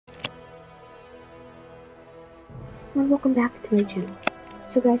and welcome back to my channel.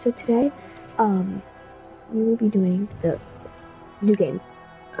 So guys, today, we will be doing the new game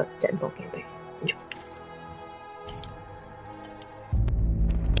of Titanfall campaign. Enjoy.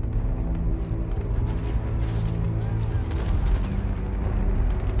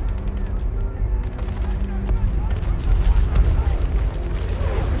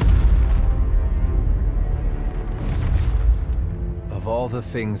 Of all the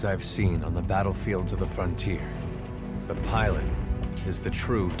things I've seen on the battlefields of the frontier, the pilot is the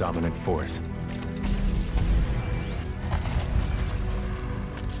true dominant force.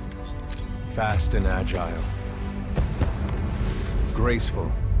 Fast and agile.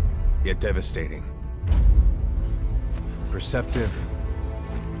 Graceful, yet devastating. Perceptive.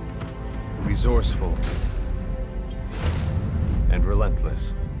 Resourceful. And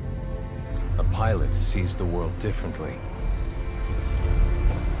relentless. A pilot sees the world differently.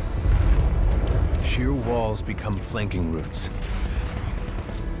 Sheer walls become flanking routes.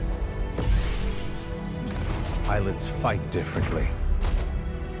 Pilots fight differently.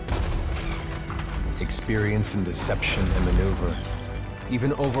 Experienced in deception and maneuver,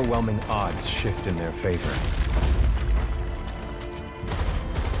 even overwhelming odds shift in their favor.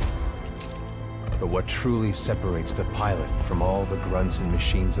 But what truly separates the pilot from all the grunts and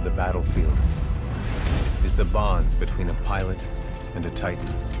machines of the battlefield is the bond between a pilot and a Titan.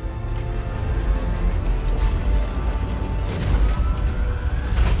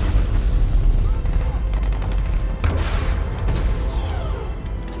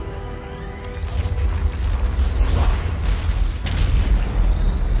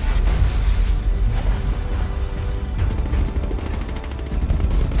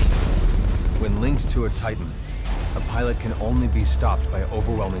 When linked to a Titan, a pilot can only be stopped by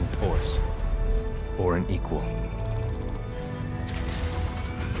overwhelming force, or an equal.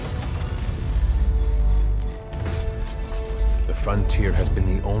 The frontier has been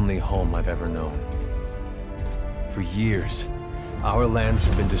the only home I've ever known. For years, our lands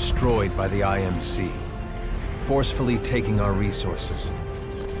have been destroyed by the IMC, forcefully taking our resources,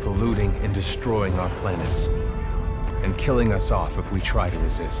 polluting and destroying our planets, and killing us off if we try to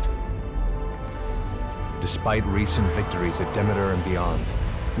resist. Despite recent victories at Demeter and beyond,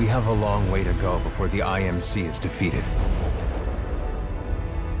 we have a long way to go before the IMC is defeated.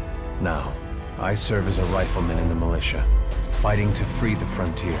 Now, I serve as a rifleman in the militia, fighting to free the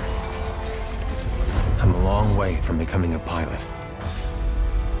frontier. I'm a long way from becoming a pilot.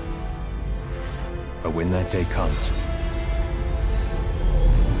 But when that day comes,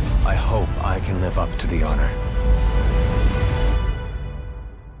 I hope I can live up to the honor.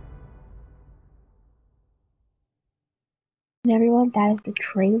 And everyone, that is the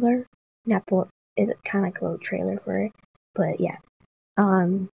trailer. Not the, is it kind of like a little trailer for it? But yeah.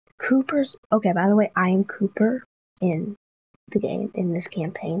 Cooper's, okay, by the way, I am Cooper in the game, in this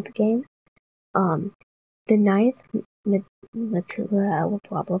campaign, the game. The 9th,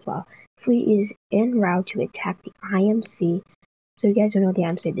 blah, blah, blah, fleet is en route to attack the IMC. So you guys don't know the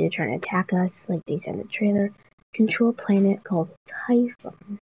IMC, they're trying to attack us, like they said in the trailer. Control planet called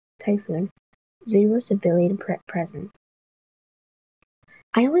Typhoon. Zero civilian presence.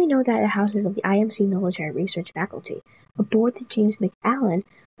 I only know that it houses of the IMC military research faculty. Aboard the James McAllen,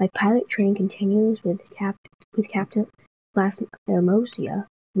 my pilot training continues with Captain Mosa,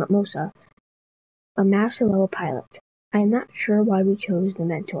 a master-level pilot. I am not sure why we chose the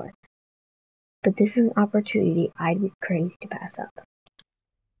mentor, but this is an opportunity I'd be crazy to pass up.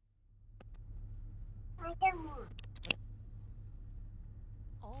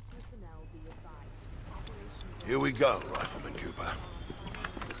 Here we go, Rifleman Cooper.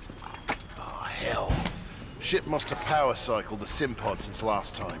 Oh, hell. Ship must have power cycled the sim pod since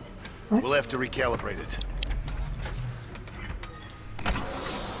last time. What? We'll have to recalibrate it.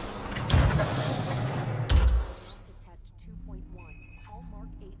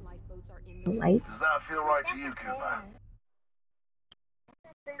 Lights. Does that feel right to you, Cooper?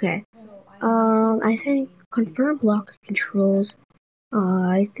 Okay. I think confirm block controls.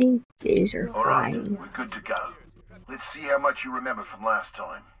 I think these are Alright, fine. we're good to go. Let's see how much you remember from last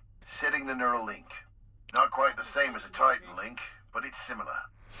time. Setting the neural link. Not quite the same as a Titan link, but it's similar.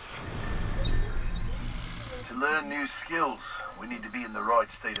 To learn new skills, we need to be in the right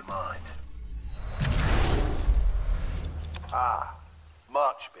state of mind. Ah,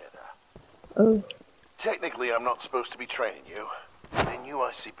 much better. Oh, Technically, I'm not supposed to be training you. But in you,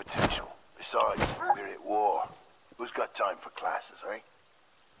 I see potential. Besides, we're at war. Who's got time for classes, eh?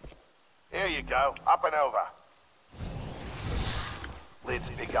 Here you go. Up and over. Let's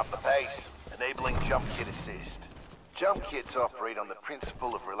pick up the pace, enabling jump kit assist. Jump kits operate on the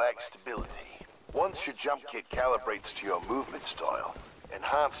principle of relaxed stability. Once your jump kit calibrates to your movement style,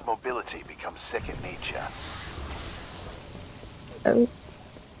 enhanced mobility becomes second nature. Oh.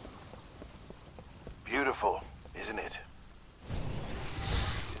 Beautiful, isn't it?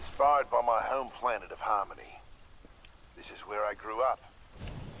 Inspired by my home planet of Harmony. This is where I grew up.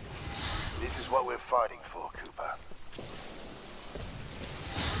 This is what we're fighting for, Cooper.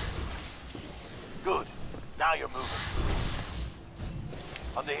 Good. Now you're moving.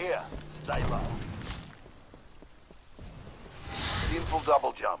 Under here. Stay low. Simple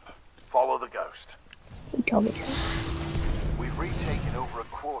double jump. Follow the ghost. Double jump. We've retaken over a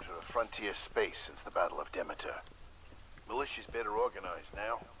quarter of frontier space since the Battle of Demeter. Militia's better organized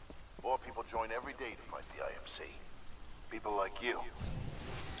now. More people join every day to fight the IMC. People like you.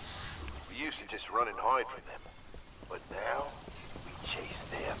 We used to just run and hide from them. But now, we chase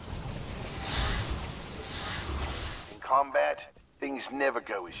them. In combat, things never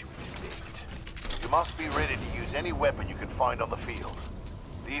go as you expect. You must be ready to use any weapon you can find on the field.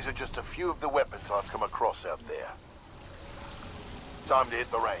 These are just a few of the weapons I've come across out there. Time to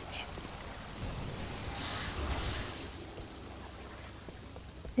hit the range.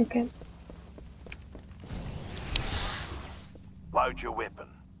 Okay. Load your weapon.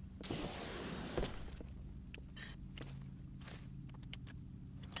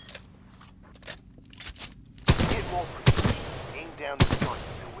 Get more precision. Aim down the sight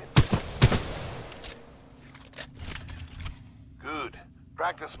of your weapon. Good.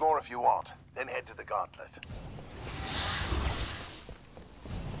 Practice more if you want, then head to the gauntlet.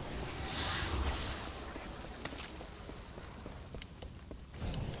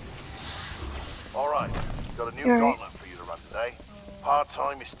 Alright, got a new gauntlet for you to run today. Hard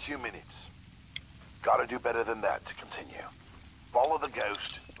time is 2 minutes. Gotta do better than that to continue. Follow the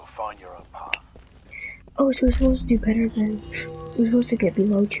ghost, or find your own path. Oh, so we're supposed to do better than... We're supposed to get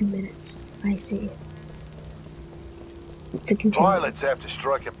below 2 minutes. I see. To continue. Pilots have to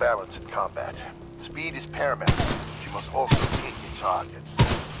strike a balance in combat. Speed is paramount, but you must also hit your targets.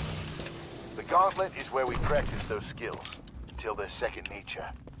 The gauntlet is where we practice those skills, until they're second nature.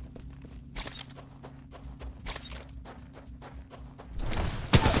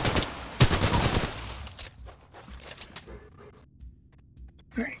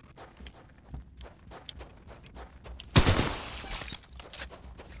 Alright.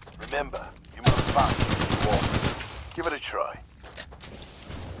 Remember, you move faster than you walk. Give it a try.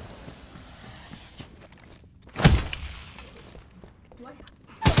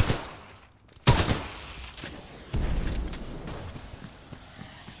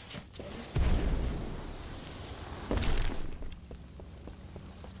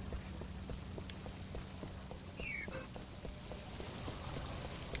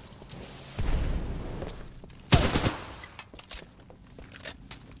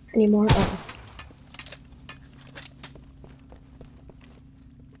 Any more? Oh.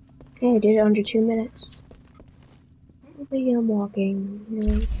 Okay, I did it under 2 minutes. Maybe I'm walking,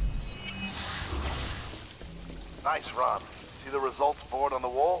 really. Nice run. See the results board on the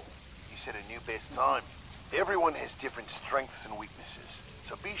wall? You set a new best time. Everyone has different strengths and weaknesses,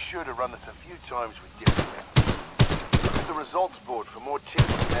 so be sure to run this a few times with different weapons. Look at the results board for more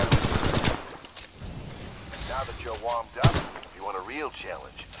tips and analysis. Now that you're warmed up, if you want a real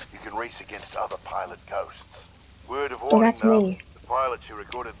challenge, you can race against other pilot ghosts. Word of warning, though, the pilots who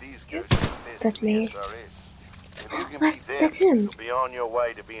recorded these ghosts are the best in the SRS. If you can beat them, you'll be on your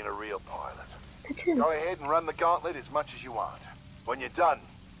way to being a real pilot. That's him. Go ahead and run the gauntlet as much as you want. When you're done,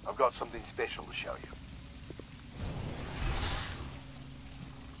 I've got something special to show you.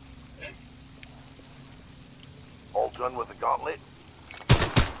 All done with the gauntlet?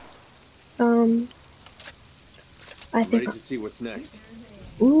 I think... Ready to see what's next.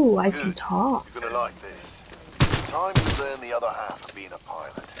 Ooh, I can talk. You're gonna like this. It's time you learn the other half of being a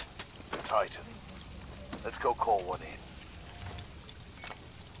pilot. The Titan. Let's go call one in.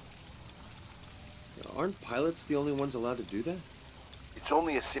 Aren't pilots the only ones allowed to do that? It's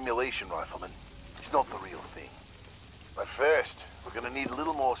only a simulation, Rifleman. It's not the real thing. But first, we're gonna need a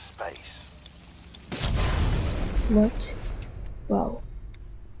little more space. What? Whoa.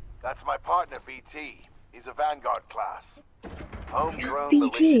 That's my partner, BT. He's a Vanguard class. Homegrown BT.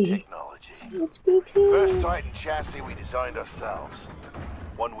 militia technology. It's BT. First Titan chassis we designed ourselves.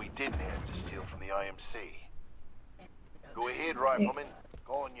 One we didn't have to steal from the IMC. Go ahead, Rifleman.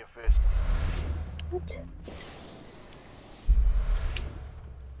 Call on your first. What?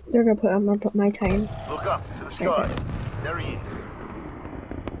 I'm gonna put my time. Look up to the sky. There he is.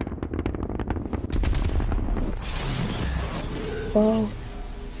 Oh.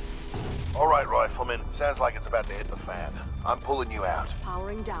 All right, Rifleman. Sounds like it's about to hit the fan. I'm pulling you out.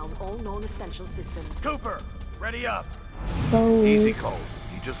 Powering down all known essential systems. Cooper, ready up. Oh, Easy, Cole.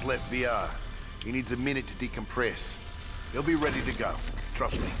 He just left VR. He needs a minute to decompress. He'll be ready to go.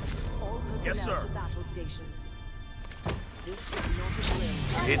 Trust me. All Yes, personnel sir. to battle stations. This is not a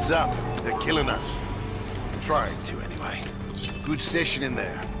drill. Heads up. They're killing us. Trying to, anyway. Good session in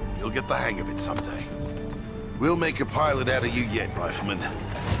there. You'll get the hang of it someday. We'll make a pilot out of you yet, Rifleman.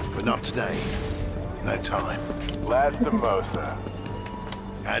 But not today. No time. Lastimosa.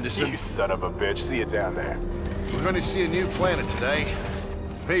 Anderson, You son of a bitch. See you down there. we're going to see a new planet today.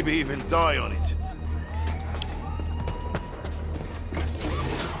 Maybe even die on it.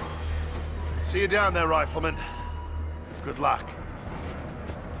 See you down there, Rifleman. Good luck.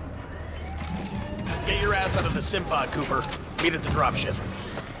 Get your ass out of the sim pod, Cooper. Meet at the dropship.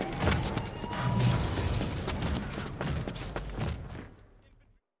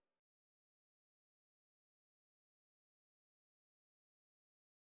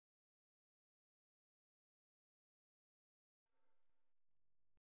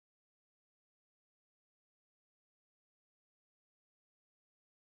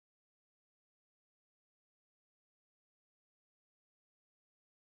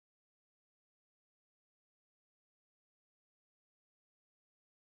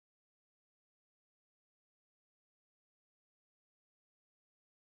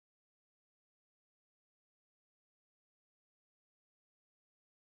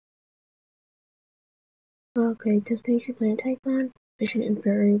 okay. Destination planet Titanfall. Mission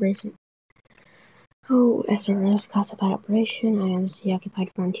inferior racing. Oh, SRS classified operation. IMC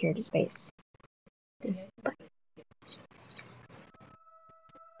occupied frontier to space. This.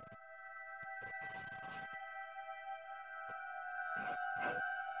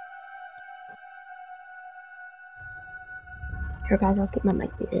 Here, guys, I'll keep my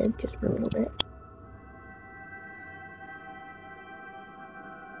mic muted just for a little bit.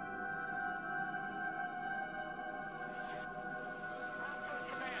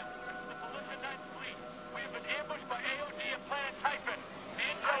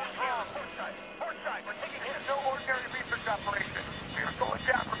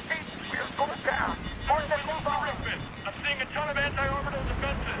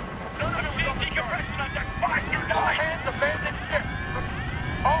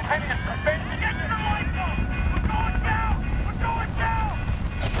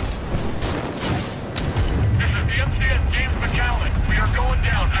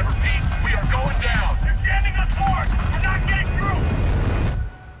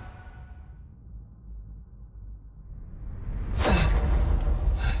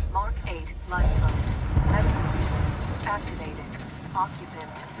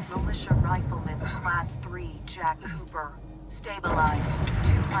 Stabilize.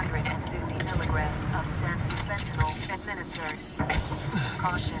 250 milligrams of sensu fentanyl administered.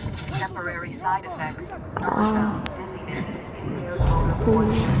 Caution. Temporary side effects. Nausea, dizziness, impaired motor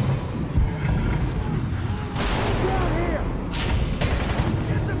coordination.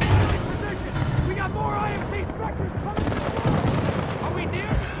 We got more IMC structures coming. Are we near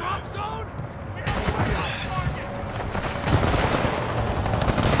the drop zone? We have a way on target.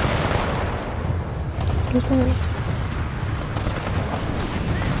 This one.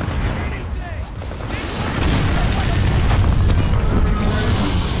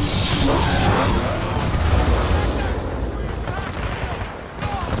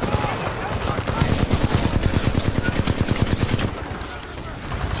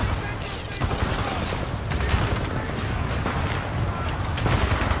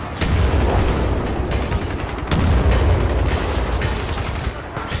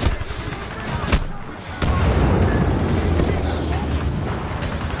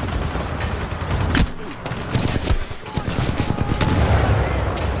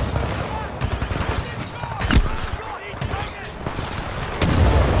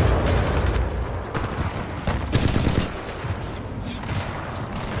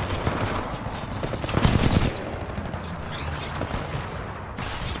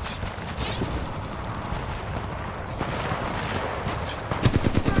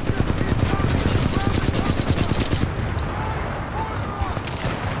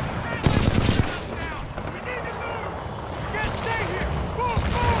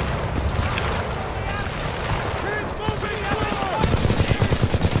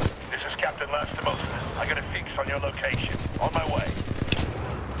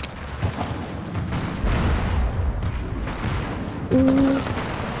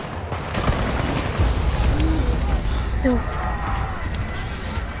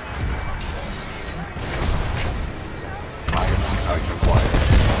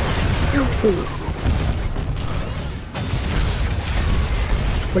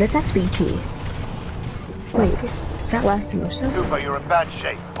 What if that's BT? Wait, is that Lastimosa? Cooper, you're in bad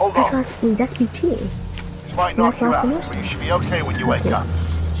shape. Hold That's on. wait, that's BT. This might knock you out, but you should be okay when you wake up.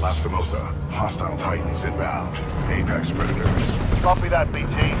 Lastimosa, hostile Titans inbound. Apex predators. Copy that,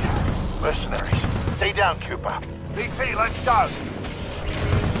 BT. Mercenaries. Stay down, Cooper. BT, let's go.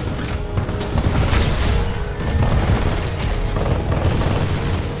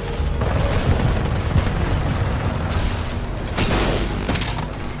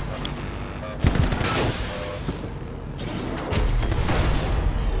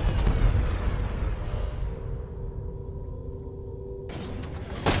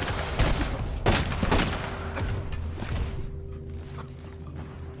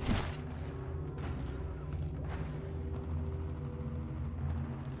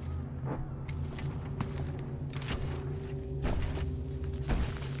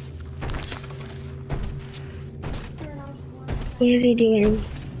 What is he doing?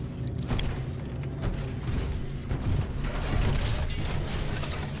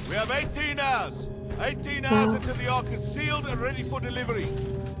 We have 18 hours. 18 hours until the Ark is sealed and ready for delivery.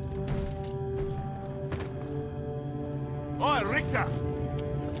 Oi, Richter!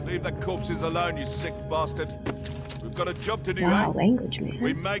 Leave the corpses alone, you sick bastard. We've got a job to do, Wow, eh? language, man.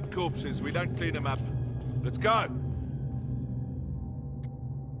 We make corpses, we don't clean them up. Let's go!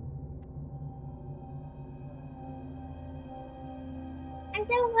 I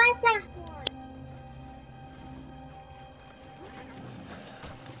don't like that one.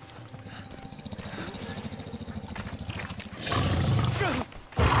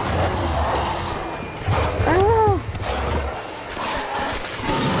 Oh!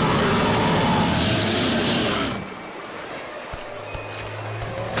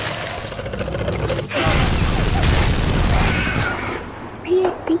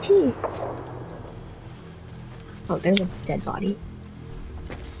 BT! Oh, there's a dead body.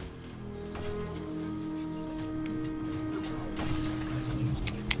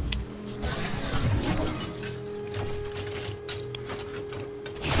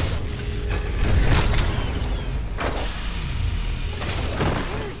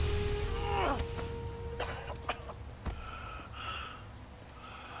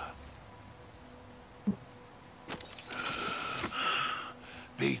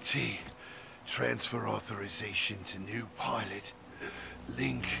 BT, transfer authorization to new pilot.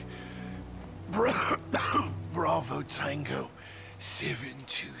 Link, Bravo Tango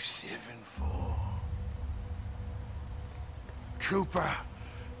 7274. Cooper,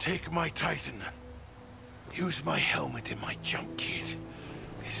 take my Titan. Use my helmet and my jump kit.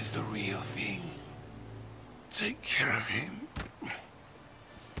 This is the real thing. Take care of him.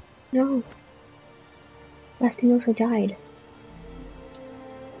 No. Lastimosa died.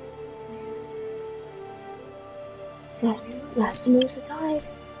 Lastimosa died.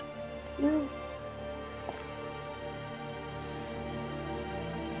 No.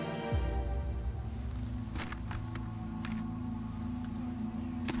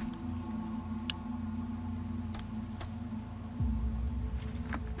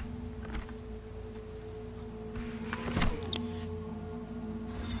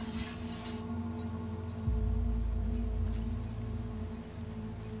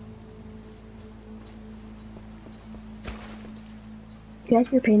 You guys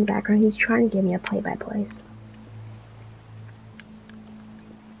are in the background, he's trying to give me a play-by-play.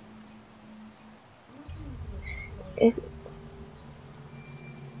 If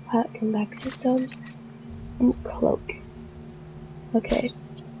come back systems and cloak. Okay.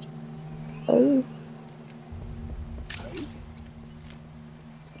 Oh.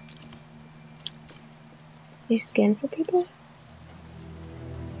 They scan for people?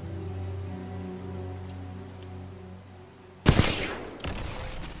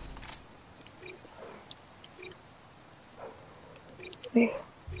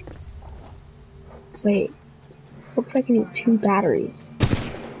 Wait. Looks like I need 2 batteries.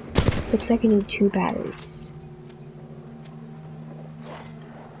 Looks like I need 2 batteries.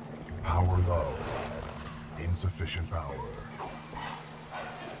 Power low. Insufficient power.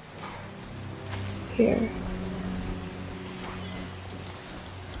 Here.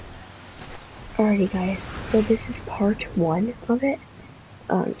 Alrighty guys, so this is part 1 of it.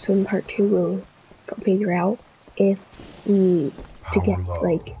 So in part 2 we'll figure out if we to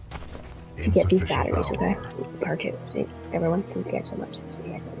get these batteries, okay? Part 2. So everyone, thank you guys so much.